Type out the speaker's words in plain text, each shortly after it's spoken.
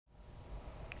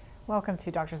Welcome to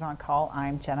Doctors on Call.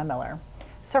 I'm Jenna Miller.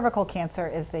 Cervical cancer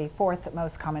is the fourth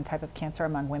most common type of cancer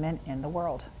among women in the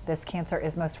world. This cancer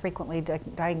is most frequently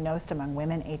diagnosed among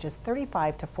women ages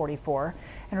 35 to 44,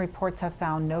 and reports have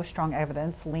found no strong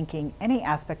evidence linking any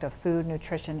aspect of food,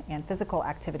 nutrition, and physical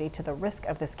activity to the risk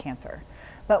of this cancer.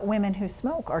 But women who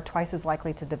smoke are twice as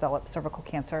likely to develop cervical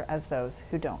cancer as those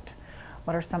who don't.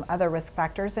 What are some other risk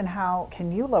factors, and how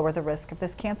can you lower the risk of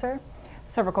this cancer?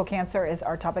 Cervical cancer is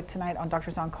our topic tonight on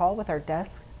Doctors on Call with our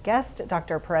guest,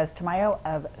 Dr. Perez-Tamayo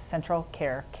of Central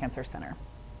Care Cancer Center.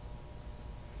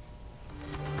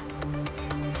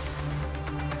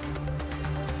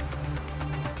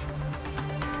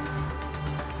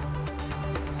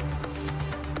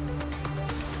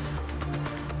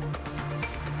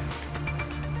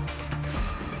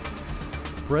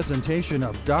 Presentation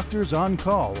of Doctors on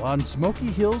Call on Smoky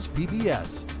Hills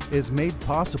PBS is made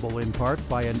possible in part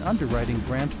by an underwriting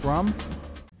grant from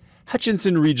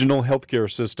Hutchinson Regional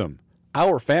Healthcare System.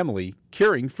 Our family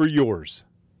caring for yours.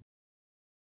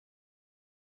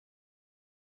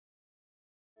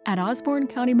 At Osborne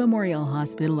County Memorial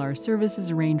Hospital, our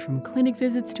services range from clinic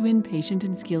visits to inpatient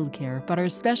and skilled care, but our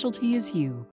specialty is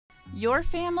you. Your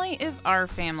family is our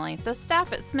family. The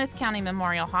staff at Smith County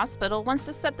Memorial Hospital wants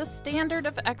to set the standard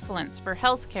of excellence for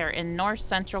healthcare in North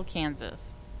Central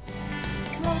Kansas.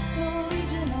 Russell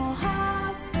Regional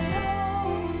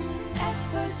Hospital,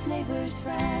 experts, neighbors,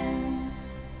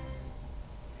 friends.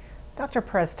 Dr.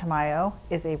 Perez-Tamayo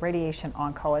is a radiation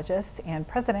oncologist and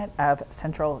president of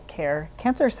Central Care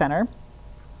Cancer Center.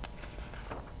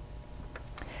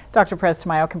 Dr.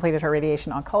 Perez-Tamayo completed her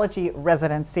radiation oncology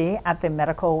residency at the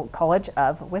Medical College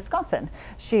of Wisconsin.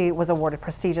 She was awarded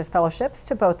prestigious fellowships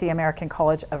to both the American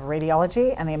College of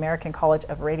Radiology and the American College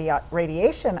of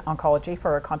Radiation Oncology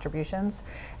for her contributions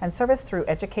and service through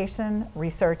education,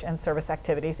 research, and service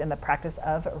activities in the practice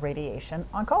of radiation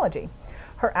oncology.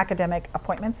 Her academic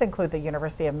appointments include the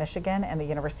University of Michigan and the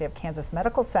University of Kansas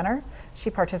Medical Center. She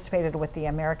participated with the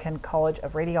American College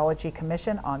of Radiology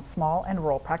Commission on Small and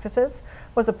Rural Practices,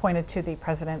 was appointed to the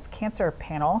President's Cancer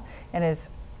Panel, and is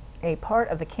a part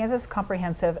of the Kansas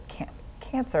Comprehensive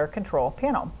Cancer Control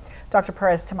Panel. Dr.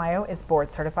 Perez-Tamayo is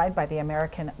board certified by the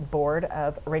American Board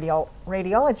of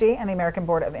Radiology and the American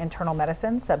Board of Internal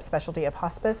Medicine, subspecialty of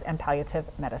hospice and palliative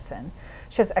medicine.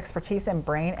 She has expertise in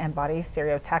brain and body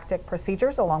stereotactic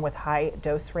procedures along with high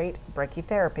dose rate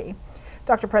brachytherapy.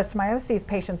 Dr. Perez-Tamayo sees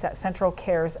patients at Central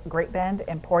Care's Great Bend,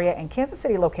 Emporia, and Kansas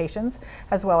City locations,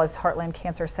 as well as Heartland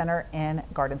Cancer Center in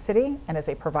Garden City, and is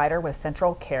a provider with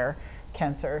Central Care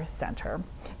Cancer Center.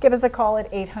 Give us a call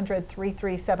at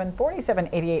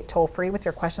 800-337-4788 toll free with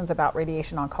your questions about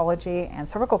radiation oncology and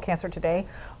cervical cancer today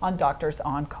on Doctors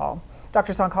on Call.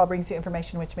 Doctors on Call brings you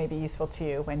information which may be useful to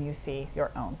you when you see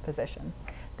your own physician.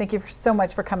 Thank you so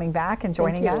much for coming back and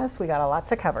joining us. We got a lot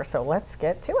to cover, so let's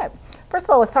get to it. First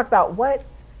of all, let's talk about what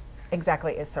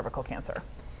exactly is cervical cancer.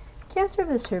 Cancer of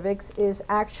the cervix is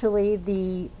actually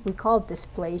we call it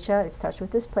dysplasia. It starts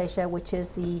with dysplasia, which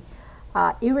is the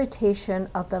irritation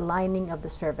of the lining of the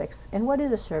cervix. And what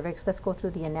is a cervix? Let's go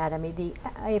through the anatomy.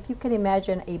 If you can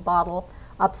imagine a bottle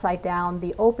upside down,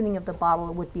 the opening of the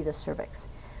bottle would be the cervix.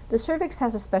 The cervix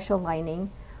has a special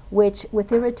lining, which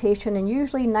with irritation, and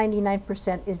usually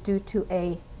 99% is due to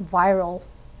a viral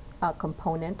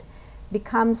component,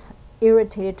 becomes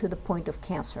irritated to the point of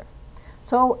cancer.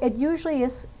 So it usually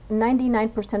is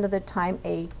 99% of the time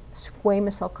a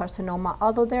squamous cell carcinoma,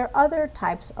 although there are other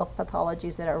types of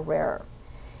pathologies that are rarer.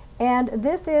 And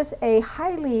this is a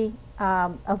highly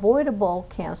avoidable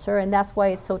cancer, and that's why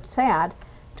it's so sad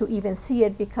to even see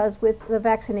it, because with the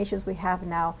vaccinations we have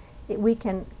now, we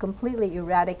can completely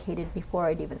eradicate it before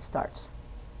it even starts.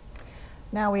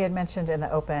 Now, we had mentioned in the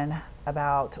open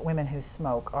about women who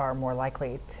smoke are more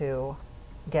likely to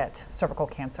get cervical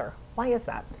cancer. Why is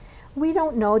that? We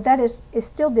don't know. That is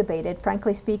still debated,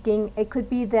 frankly speaking. It could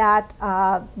be that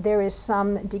there is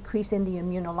some decrease in the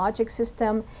immunologic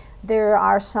system. There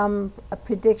are some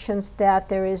predictions that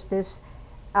there is this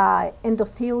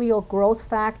endothelial growth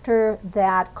factor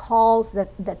that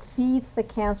feeds the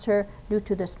cancer due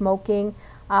to the smoking.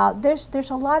 There's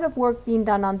a lot of work being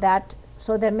done on that,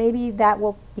 so that maybe that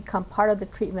will become part of the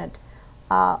treatment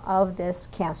of this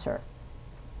cancer.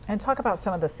 And talk about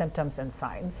some of the symptoms and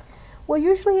signs. Well,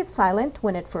 usually it's silent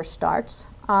when it first starts.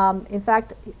 In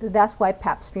fact, that's why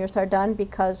pap smears are done,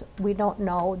 because we don't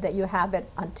know that you have it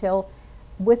until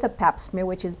with a pap smear,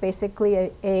 which is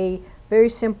basically a very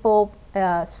simple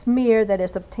smear that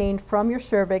is obtained from your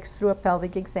cervix through a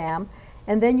pelvic exam.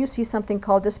 And then you see something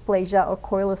called dysplasia or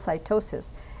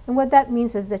coilocytosis. And what that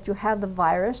means is that you have the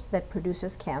virus that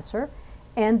produces cancer,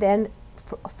 and then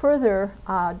further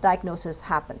diagnosis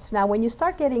happens. Now, when you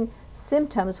start getting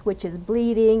symptoms, which is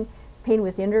bleeding, pain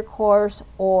with intercourse,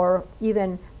 or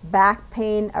even back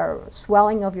pain or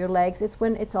swelling of your legs, it's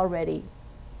when it's already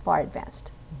far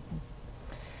advanced.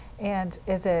 And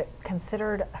is it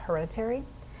considered hereditary?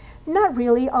 Not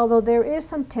really, although there is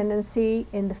some tendency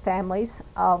in the families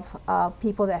of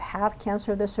people that have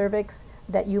cancer of the cervix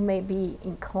that you may be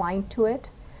inclined to it,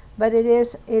 but it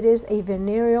is a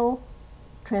venereal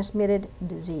transmitted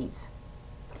disease.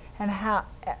 And how,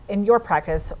 in your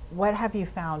practice, what have you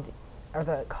found are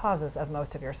the causes of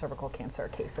most of your cervical cancer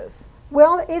cases?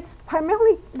 Well, it's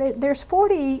primarily, there's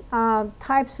 40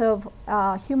 types of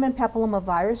human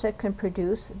papillomavirus that can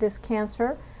produce this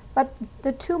cancer, but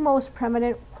the two most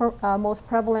prevalent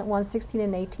ones, 16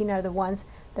 and 18, are the ones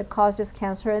that cause this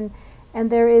cancer. And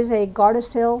there is a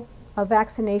Gardasil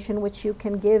vaccination which you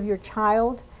can give your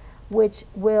child, which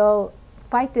will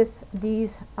fight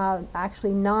these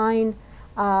actually 9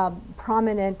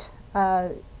 prominent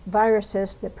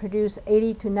viruses that produce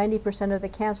 80 to 90% of the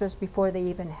cancers before they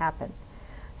even happen.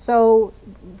 So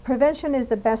prevention is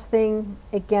the best thing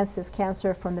against this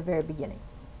cancer from the very beginning.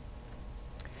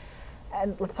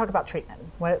 And let's talk about treatment.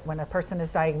 When a person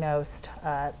is diagnosed,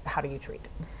 how do you treat?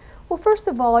 Well, first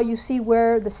of all, you see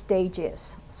where the stage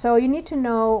is. So you need to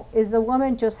know, is the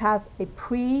woman just has a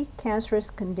pre-cancerous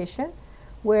condition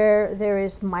where there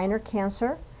is minor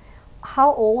cancer?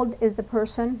 How old is the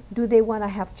person? Do they want to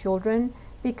have children?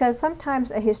 Because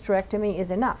sometimes a hysterectomy is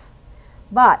enough.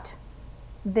 But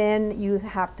then you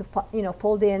have to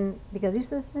fold in, because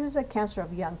this is a cancer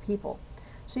of young people.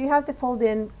 So you have to fold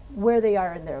in where they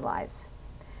are in their lives.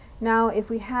 Now, if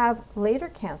we have later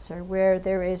cancer where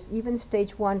there is, even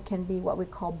stage 1 can be what we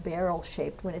call barrel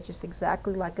shaped, when it's just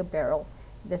exactly like a barrel,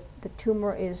 the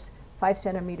tumor is 5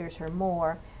 centimeters or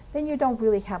more, then you don't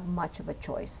really have much of a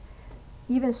choice.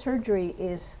 Even surgery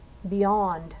is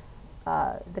beyond,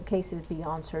 the case is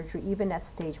beyond surgery, even at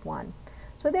stage 1.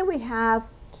 So then we have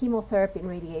chemotherapy and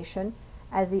radiation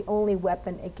as the only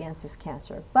weapon against this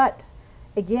cancer. But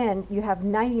again, you have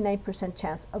 99%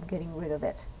 chance of getting rid of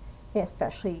it,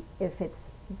 especially if it's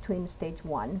between stage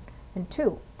 1 and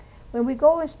 2. When we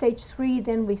go in stage 3,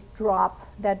 then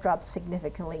that drops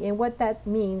significantly. And what that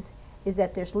means is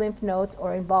that there's lymph nodes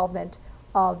or involvement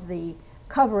of the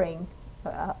covering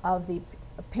of the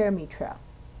perimetra.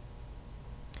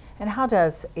 And how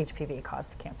does HPV cause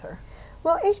the cancer?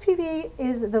 Well, HPV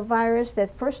is the virus that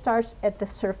first starts at the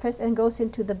surface and goes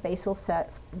into the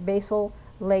basal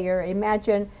layer.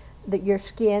 Imagine that your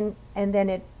skin, and then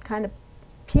it kind of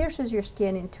pierces your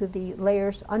skin into the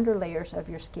layers, under layers of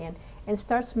your skin, and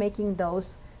starts making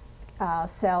those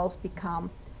cells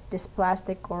become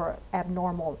dysplastic or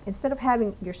abnormal. Instead of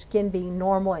having your skin being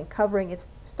normal and covering, it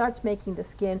starts making the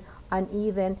skin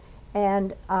uneven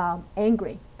and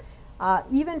angry.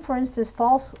 Even, for instance,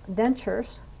 false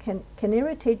dentures can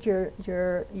irritate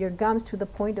your gums to the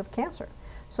point of cancer.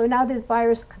 So now this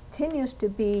virus continues to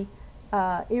be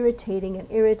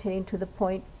irritating to the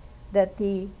point that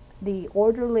the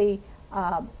orderly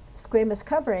squamous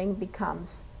covering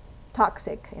becomes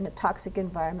toxic in a toxic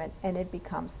environment, and it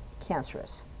becomes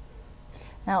cancerous.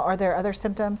 Now, are there other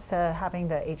symptoms to having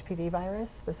the HPV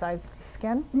virus besides the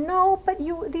skin? No, but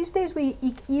these days we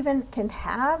even can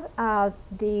have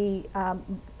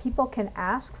people can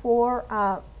ask for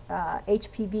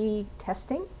HPV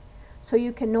testing, so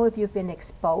you can know if you've been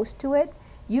exposed to it.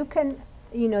 You can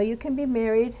be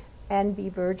married and be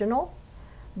virginal,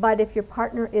 but if your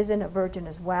partner isn't a virgin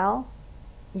as well,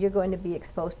 you're going to be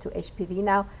exposed to HPV.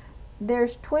 Now,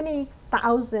 there's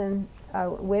 20,000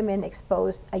 women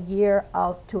exposed a year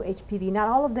to HPV. Not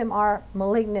all of them are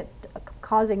malignant,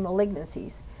 causing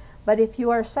malignancies. But if you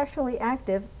are sexually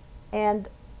active, and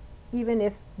even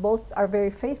if both are very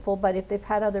faithful, but if they've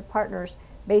had other partners,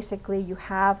 basically you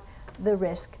have the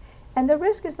risk. And the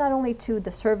risk is not only to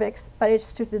the cervix, but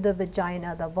it's to the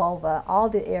vagina, the vulva, all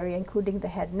the area, including the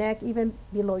head, neck, even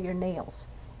below your nails,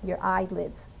 your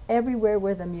eyelids, everywhere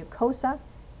where the mucosa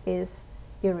is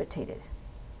irritated.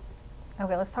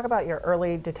 Okay, let's talk about your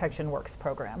Early Detection Works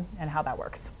program and how that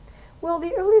works. Well,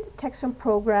 the Early Detection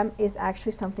program is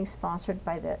actually something sponsored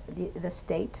by the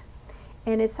state,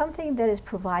 and it's something that it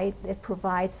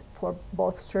provides for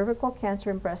both cervical cancer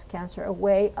and breast cancer a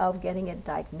way of getting it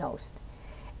diagnosed.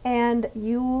 And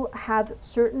you have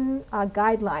certain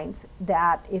guidelines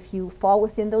that if you fall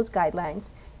within those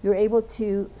guidelines, you're able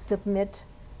to submit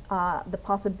the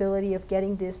possibility of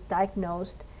getting this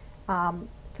diagnosed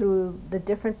through the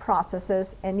different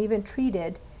processes and even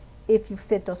treated if you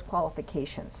fit those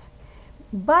qualifications.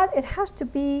 But it has to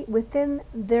be within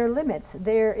their limits.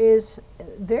 There is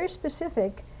very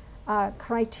specific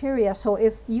criteria. So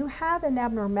if you have an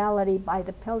abnormality by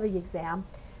the pelvic exam,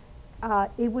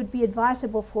 it would be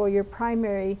advisable for your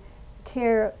primary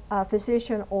care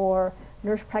physician or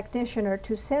nurse practitioner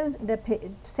to send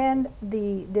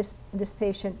this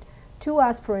patient to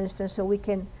us, for instance, so we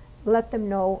can let them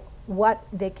know what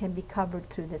they can be covered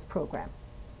through this program.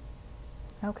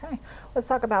 Okay, let's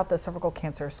talk about the cervical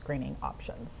cancer screening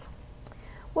options.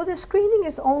 Well, the screening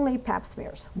is only pap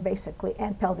smears, basically,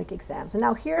 and pelvic exams. And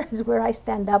now here is where I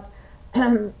stand up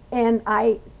and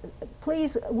I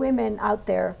please women out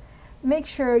there, make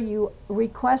sure you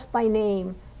request by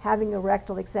name having a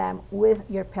rectal exam with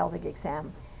your pelvic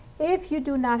exam. If you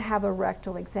do not have a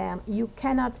rectal exam, you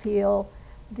cannot feel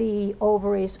the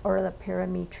ovaries or the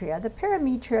parametria. The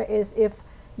parametria is, if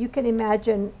you can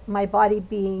imagine my body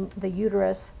being the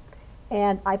uterus,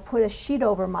 and I put a sheet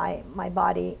over my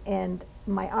body and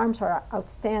my arms are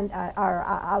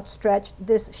outstretched,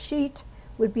 this sheet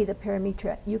would be the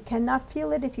parametria. You cannot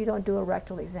feel it if you don't do a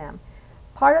rectal exam.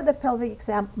 Part of the pelvic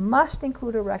exam must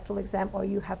include a rectal exam, or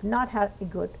you have not had a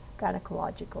good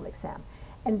gynecological exam.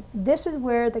 And this is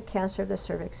where the cancer of the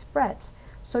cervix spreads.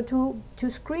 So to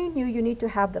screen you, you need to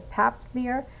have the pap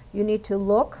smear, you need to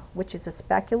look, which is a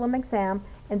speculum exam,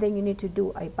 and then you need to do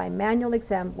a bimanual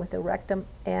exam with a rectum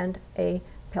and a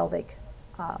pelvic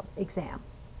exam.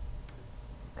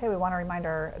 Okay, we want to remind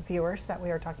our viewers that we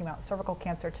are talking about cervical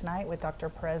cancer tonight with Dr.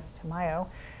 Perez-Tamayo.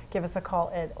 Give us a call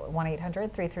at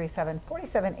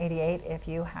 1-800-337-4788 if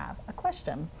you have a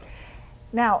question.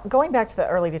 Now, going back to the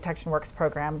Early Detection Works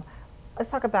program, let's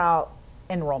talk about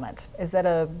enrollment. Is that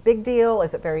a big deal?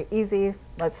 Is it very easy?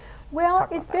 Let's Well,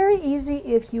 it's very easy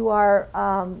if you are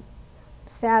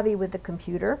savvy with the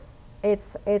computer.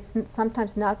 It's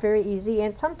sometimes not very easy,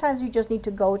 and sometimes you just need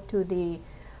to go to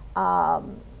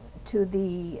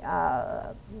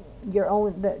your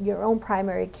own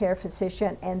primary care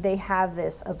physician, and they have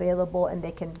this available and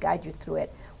they can guide you through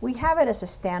it. We have it as a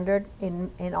standard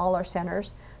in all our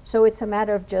centers, so it's a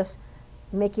matter of just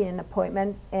making an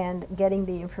appointment and getting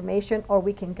the information, or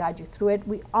we can guide you through it.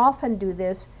 We often do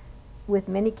this with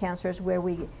many cancers where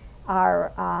we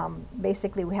are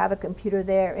basically, we have a computer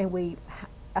there and we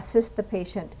assist the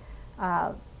patient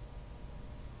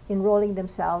enrolling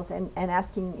themselves and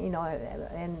asking,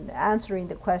 and answering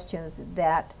the questions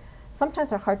that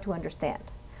sometimes are hard to understand.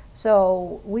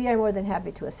 So we are more than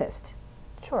happy to assist.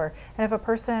 Sure. And if a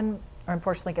person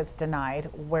unfortunately gets denied,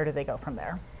 where do they go from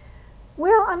there?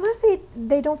 Well, unless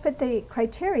they don't fit the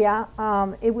criteria,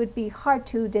 it would be hard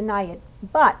to deny it.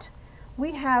 But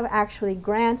we have actually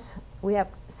grants. We have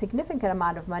a significant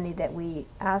amount of money that we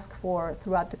ask for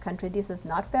throughout the country. This is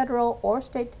not federal or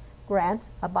state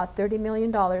grants, about $30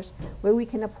 million, where we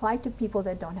can apply to people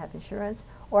that don't have insurance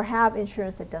or have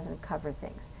insurance that doesn't cover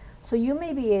things. So you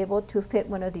may be able to fit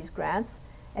one of these grants.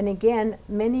 And again,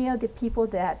 many of the people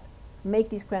that make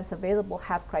these grants available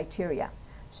have criteria.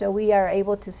 So we are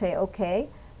able to say, okay,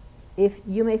 if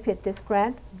you may fit this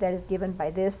grant that is given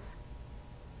by this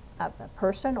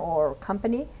person or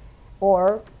company,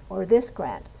 or this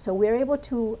grant. So we're able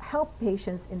to help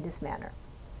patients in this manner.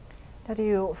 Now, do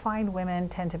you find women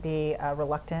tend to be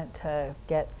reluctant to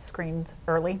get screened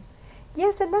early?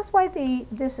 Yes, and that's why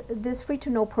this Free to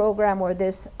Know program, or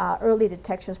this early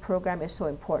detections program, is so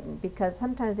important, because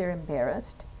sometimes they're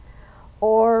embarrassed,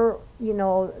 or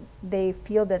they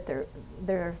feel that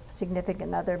their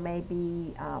significant other may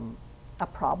be a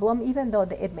problem, even though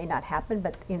it may not happen,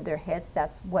 but in their heads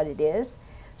that's what it is.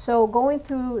 So going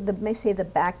through the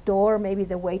back door, maybe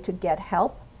the way to get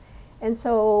help. And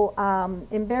so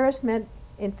embarrassment,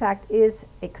 in fact, is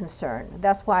a concern.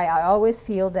 That's why I always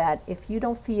feel that if you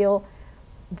don't feel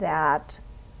that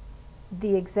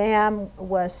the exam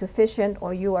was sufficient,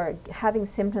 or you are having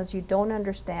symptoms you don't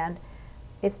understand,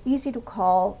 it's easy to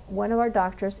call one of our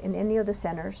doctors in any of the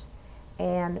centers,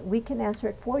 and we can answer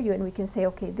it for you, and we can say,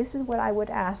 okay, this is what I would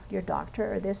ask your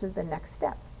doctor, or this is the next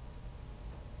step.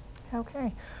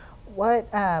 Okay. What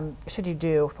should you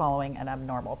do following an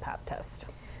abnormal pap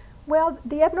test? Well,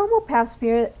 the abnormal pap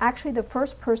smear, actually the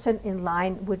first person in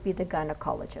line would be the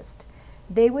gynecologist.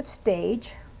 They would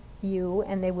stage you,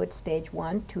 and they would stage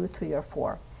 1, 2, 3, or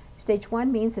 4. Stage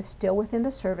 1 means it's still within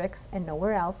the cervix and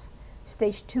nowhere else.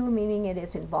 Stage 2 meaning it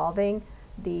is involving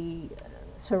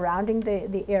surrounding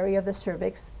the area of the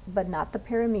cervix, but not the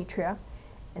parametria.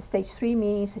 And stage 3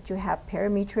 means that you have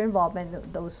parametria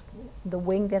involvement, the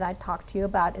wing that I talked to you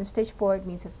about. And stage 4, it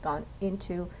means it's gone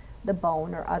into the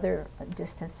bone or other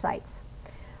distant sites.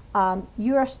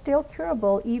 You are still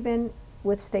curable even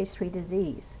with stage 3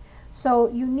 disease. So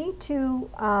you need to,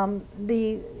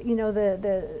 the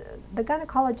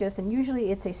gynecologist, and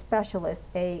usually it's a specialist,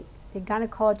 a a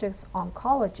gynecologist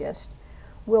oncologist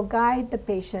will guide the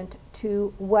patient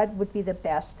to what would be the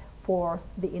best for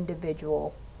the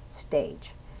individual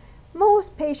stage.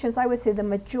 Most patients, I would say the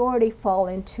majority, fall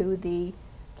into the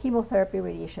chemotherapy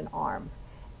radiation arm.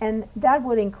 And that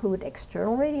would include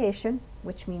external radiation,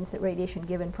 which means that radiation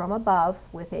given from above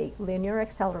with a linear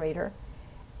accelerator,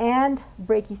 and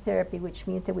brachytherapy, which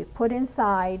means that we put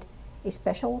inside a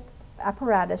special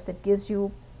apparatus that gives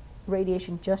you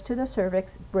radiation just to the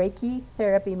cervix.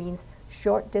 Brachytherapy means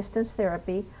short distance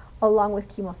therapy along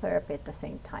with chemotherapy at the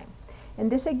same time.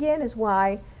 And this again is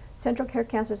why Central Care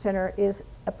Cancer Center is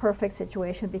a perfect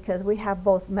situation, because we have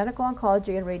both medical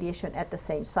oncology and radiation at the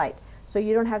same site. So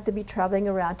you don't have to be traveling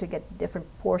around to get different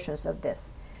portions of this.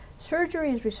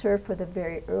 Surgery is reserved for the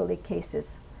very early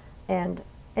cases. And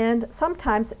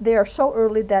sometimes they are so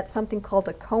early that something called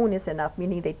a cone is enough,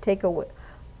 meaning they take away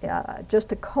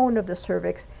just a cone of the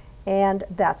cervix, and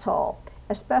that's all.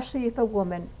 Especially if a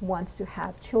woman wants to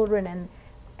have children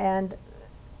and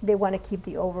they want to keep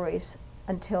the ovaries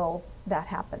until that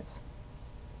happens.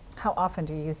 How often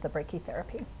do you use the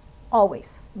brachytherapy?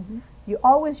 Always. You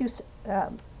always use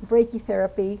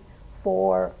brachytherapy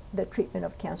for the treatment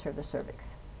of cancer of the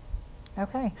cervix.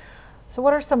 Okay. So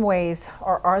what are some ways,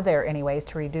 or are there any ways,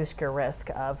 to reduce your risk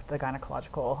of the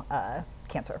gynecological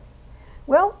cancer?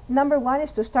 Well, number one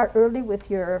is to start early with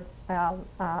your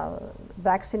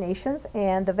vaccinations,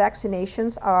 and the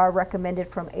vaccinations are recommended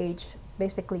from age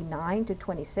basically 9 to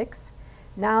 26.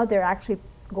 Now they're actually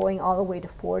going all the way to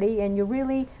 40, and you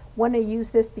really want to use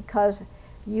this because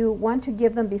you want to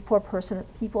give them before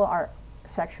people are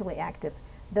sexually active.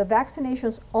 The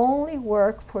vaccinations only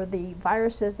work for the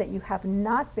viruses that you have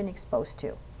not been exposed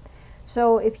to.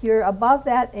 So if you're above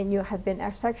that and you have been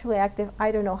sexually active,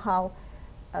 I don't know how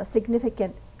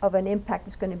significant of an impact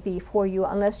it's going to be for you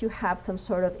unless you have some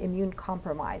sort of immune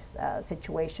compromise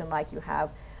situation, like you have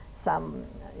some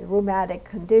rheumatic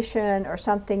condition or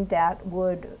something that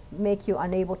would make you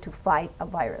unable to fight a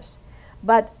virus.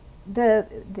 But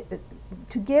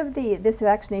to give this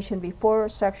vaccination before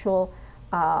sexual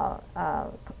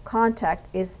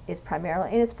contact is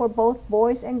primarily, and it's for both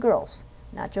boys and girls,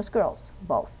 not just girls,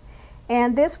 both.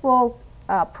 And this will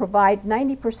provide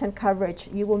 90% coverage.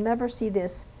 You will never see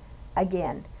this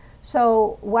again.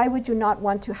 So why would you not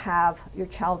want to have your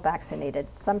child vaccinated?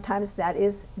 Sometimes that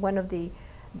is one of the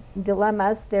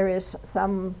dilemmas. There is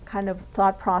some kind of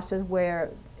thought process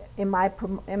where, am I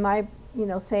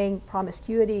saying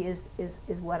promiscuity is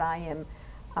what I am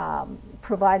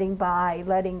providing by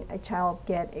letting a child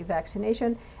get a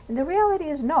vaccination? And the reality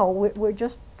is no, we're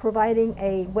just providing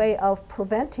a way of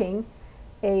preventing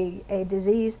a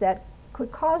disease that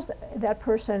could cause that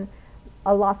person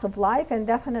a loss of life and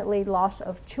definitely loss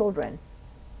of children.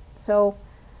 So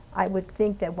I would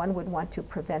think that one would want to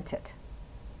prevent it.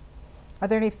 Are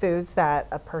there any foods that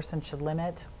a person should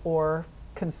limit or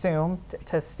consume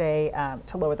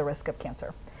to lower the risk of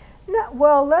cancer? No,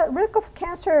 well, risk of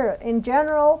cancer in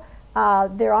general,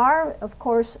 there are, of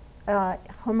course,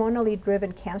 hormonally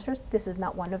driven cancers. This is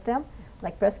not one of them,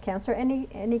 like breast cancer.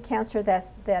 Any cancer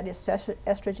that is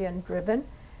estrogen driven,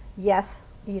 yes,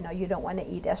 you don't want to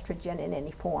eat estrogen in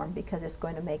any form because it's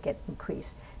going to make it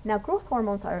increase. Now, growth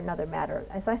hormones are another matter.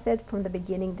 As I said from the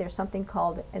beginning, there's something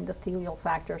called endothelial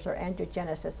factors or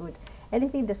angiogenesis, with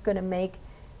anything that's going to make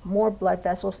more blood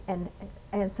vessels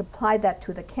and supply that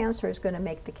to the cancer is going to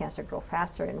make the cancer grow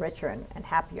faster and richer and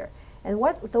happier. And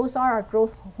what those are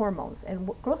growth hormones. And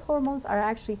growth hormones are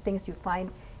actually things you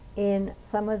find in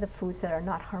some of the foods that are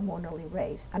not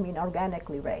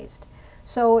organically raised.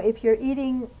 So if you're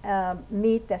eating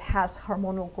meat that has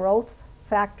hormonal growth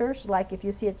factors, like if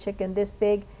you see a chicken this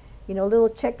big, little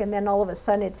chick, and then all of a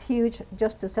sudden it's huge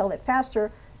just to sell it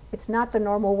faster, it's not the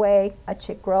normal way a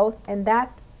chick grows, and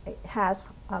that has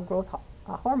growth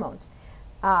hormones,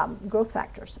 growth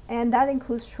factors. And that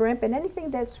includes shrimp and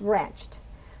anything that's ranched.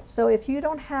 So if you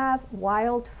don't have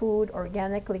wild food,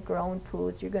 organically grown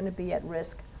foods, you're going to be at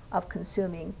risk of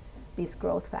consuming these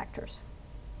growth factors.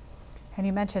 And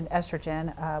you mentioned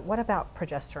estrogen. What about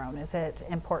progesterone? Is it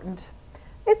important?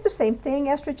 It's the same thing.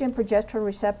 Estrogen, progesterone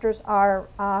receptors are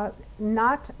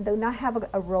do not have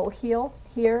a role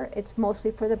here. It's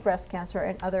mostly for the breast cancer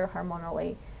and other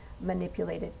hormonally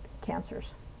manipulated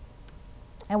cancers.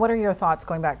 And what are your thoughts,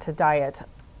 going back to diet,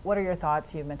 what are your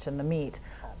thoughts? You mentioned the meat.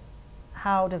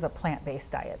 How does a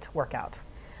plant-based diet work out?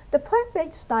 The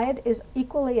plant-based diet is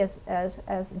equally as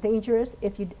dangerous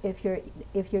if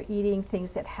you're eating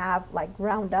things that have like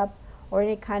Roundup or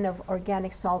any kind of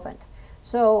organic solvent.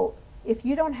 So if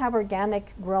you don't have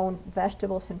organic grown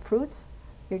vegetables and fruits,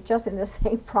 you're just in the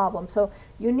same problem. So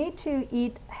you need to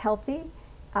eat healthy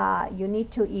You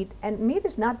need to eat, and meat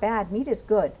is not bad, meat is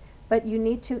good, but you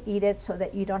need to eat it so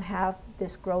that you don't have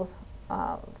this growth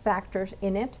factors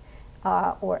in it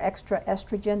or extra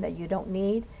estrogen that you don't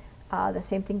need. The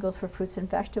same thing goes for fruits and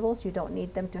vegetables. You don't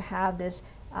need them to have this,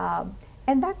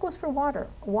 and that goes for water.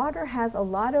 Water has a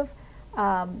lot of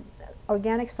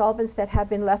organic solvents that have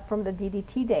been left from the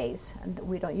DDT days, and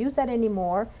we don't use that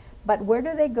anymore. But where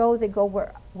do they go? They go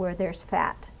where there's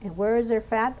fat. And where is there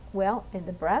fat? Well, in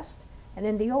the breast and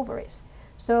in the ovaries.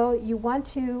 So you want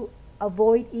to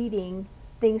avoid eating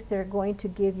things that are going to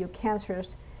give you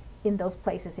cancers in those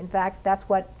places. In fact, that's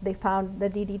what they found, the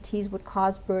DDTs would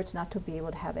cause birds not to be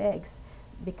able to have eggs,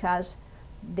 because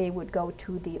they would go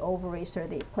to the ovaries, or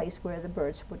the place where the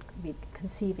birds would be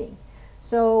conceiving.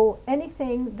 So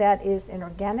anything that is an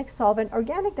organic solvent,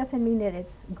 organic doesn't mean that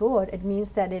it's good, it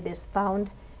means that it is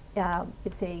found,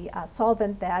 it's a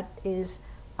solvent that is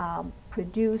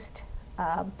produced,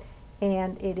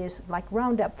 and it is like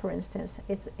Roundup, for instance.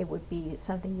 It would be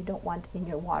something you don't want in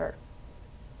your water.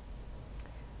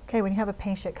 Okay, when you have a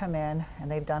patient come in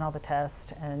and they've done all the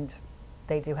tests and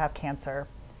they do have cancer,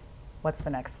 what's the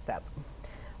next step?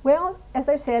 Well, as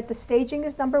I said, the staging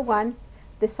is number one.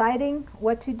 Deciding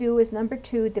what to do is number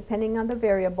two, depending on the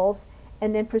variables,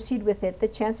 and then proceed with it. The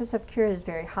chances of cure is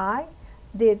very high.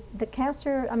 The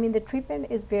cancer, the treatment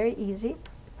is very easy,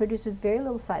 produces very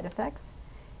little side effects,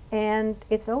 and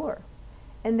it's over.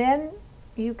 And then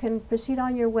you can proceed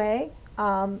on your way.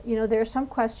 There are some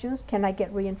questions. Can I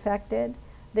get reinfected?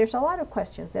 There's a lot of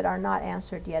questions that are not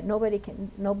answered yet. Nobody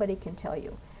can tell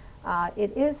you.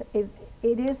 It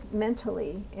is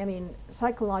mentally,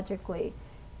 psychologically,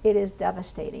 it is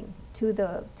devastating to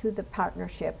the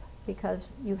partnership, because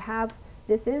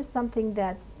this is something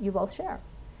that you both share.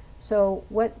 So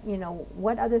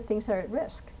what other things are at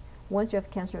risk once you have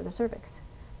cancer of the cervix?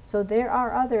 So there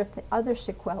are other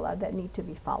sequelae that need to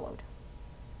be followed.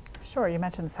 Sure, you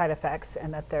mentioned side effects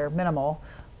and that they're minimal,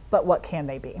 but what can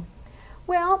they be?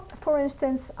 Well, for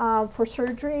instance, for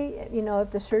surgery,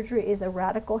 if the surgery is a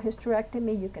radical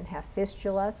hysterectomy, you can have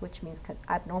fistulas, which means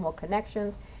abnormal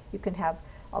connections. You can have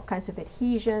all kinds of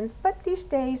adhesions, but these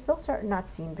days those are not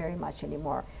seen very much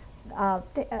anymore.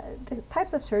 The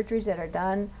types of surgeries that are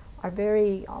done are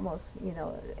very almost,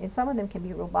 and some of them can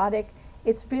be robotic.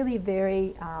 It's really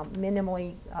very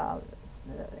minimally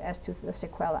as to the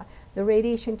sequela. The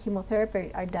radiation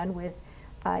chemotherapy are done with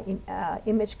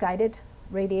image-guided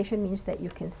radiation, means that you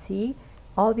can see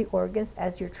all the organs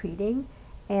as you're treating,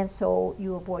 and so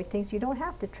you avoid things you don't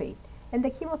have to treat. And the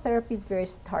chemotherapy is very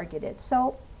targeted.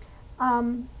 So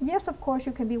yes, of course,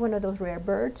 you can be one of those rare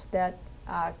birds that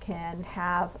can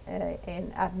have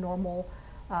an abnormal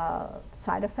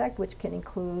side effect, which can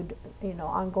include,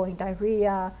 ongoing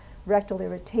diarrhea, rectal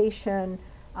irritation,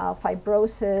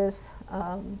 fibrosis,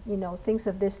 things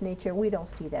of this nature. We don't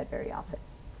see that very often.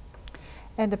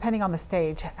 And depending on the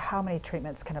stage, how many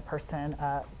treatments can a person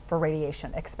for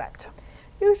radiation expect?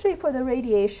 Usually for the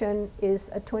radiation is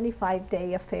a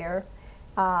 25-day affair,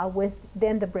 with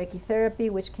then the brachytherapy,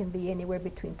 which can be anywhere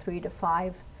between 3 to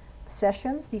 5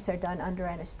 sessions. These are done under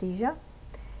anesthesia.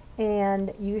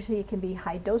 And usually it can be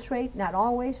high dose rate, not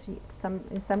always.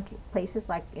 In some places,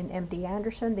 like in MD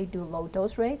Anderson, they do low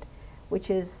dose rate, which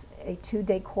is a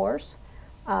 2-day course.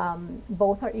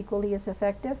 Both are equally as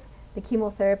effective. The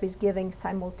chemotherapy is given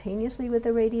simultaneously with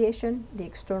the radiation, the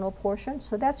external portion.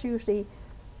 So that's usually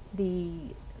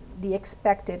the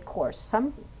expected course.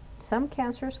 Some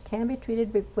cancers can be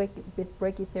treated with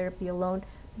brachytherapy alone,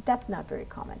 but that's not very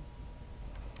common.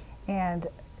 And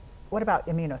what about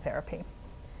immunotherapy?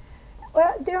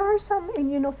 Well, there are some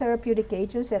immunotherapeutic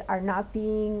agents that are not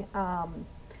being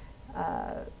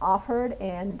offered,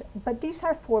 but these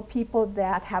are for people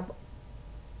that have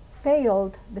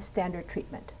failed the standard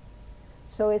treatment.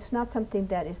 So it's not something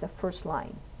that is the first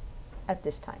line at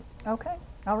this time. Okay.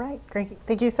 All right. Great.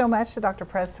 Thank you so much to Dr.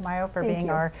 Perez-Tamayo for being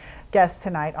our guest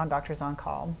tonight on Doctors on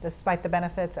Call. Despite the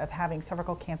benefits of having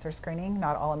cervical cancer screening,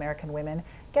 not all American women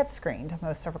get screened.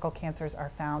 Most cervical cancers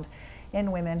are found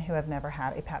in women who have never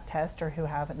had a Pap test or who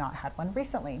have not had one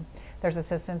recently. There's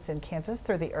assistance in Kansas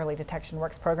through the Early Detection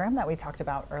Works program that we talked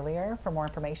about earlier. For more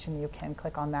information, you can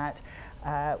click on that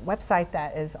website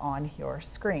that is on your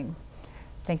screen.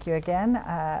 Thank you again.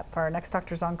 For our next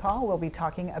Doctors on Call, we'll be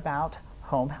talking about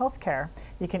home health care.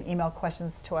 You can email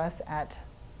questions to us at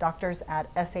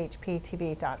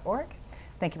doctors@shptv.org.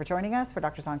 Thank you for joining us. For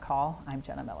Doctors on Call, I'm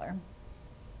Jenna Miller.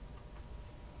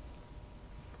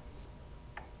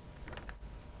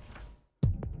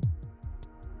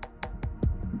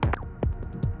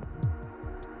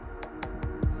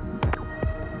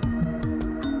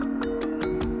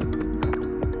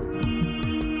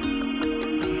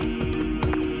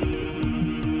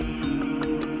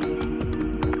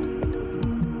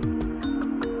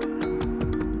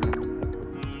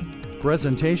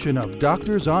 Presentation of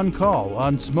Doctors on Call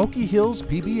on Smoky Hills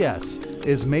PBS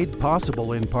is made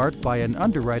possible in part by an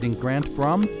underwriting grant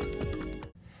from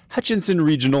Hutchinson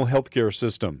Regional Healthcare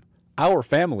System. Our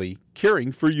family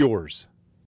caring for yours.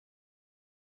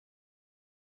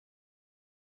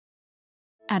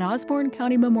 At Osborne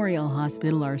County Memorial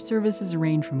Hospital, our services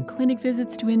range from clinic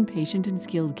visits to inpatient and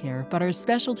skilled care, but our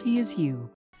specialty is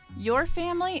you. Your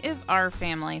family is our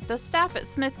family. The staff at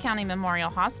Smith County Memorial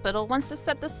Hospital wants to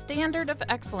set the standard of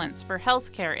excellence for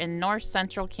healthcare in north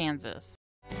central Kansas.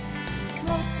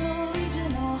 Russell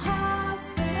Regional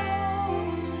Hospital,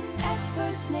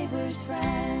 experts, neighbors,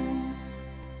 friends.